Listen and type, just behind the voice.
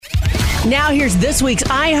Now here's this week's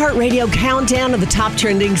iHeartRadio countdown of the top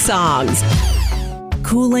trending songs.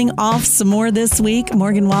 Cooling off some more this week.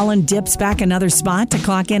 Morgan Wallen dips back another spot to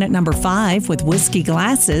clock in at number 5 with Whiskey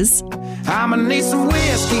Glasses. I'ma need some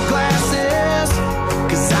whiskey glasses,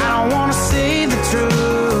 'cause I don't wanna see the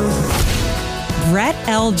truth. Brett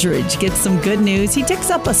Eldridge gets some good news. He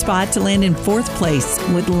ticks up a spot to land in 4th place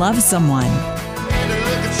with Love Someone.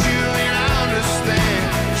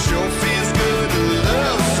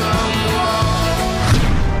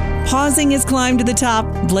 Pausing his climb to the top,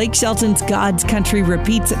 Blake Shelton's God's Country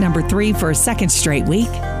repeats at number 3 for a second straight week.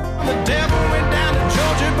 The devil went down to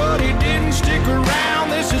Georgia, but he didn't stick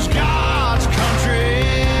around. This is God's country.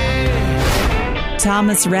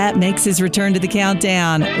 Thomas Rhett makes his return to the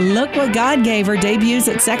countdown. Look What God Gave Her debuts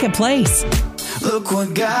at 2nd place. Look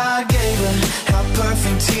what God gave her, how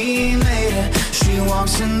perfect he made her. She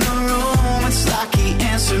walks in the room, it's like he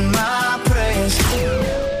answered my prayers.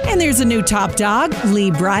 And there's a new top dog.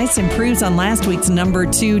 Lee Brice improves on last week's number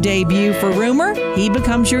 2 debut for Rumor. He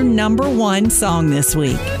becomes your number 1 song this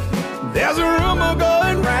week. There's a rumor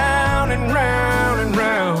going round and round and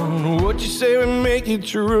round. What you say would make it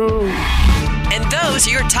true. And those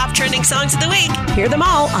are your top trending songs of the week. Hear them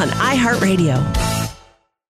all on iHeartRadio.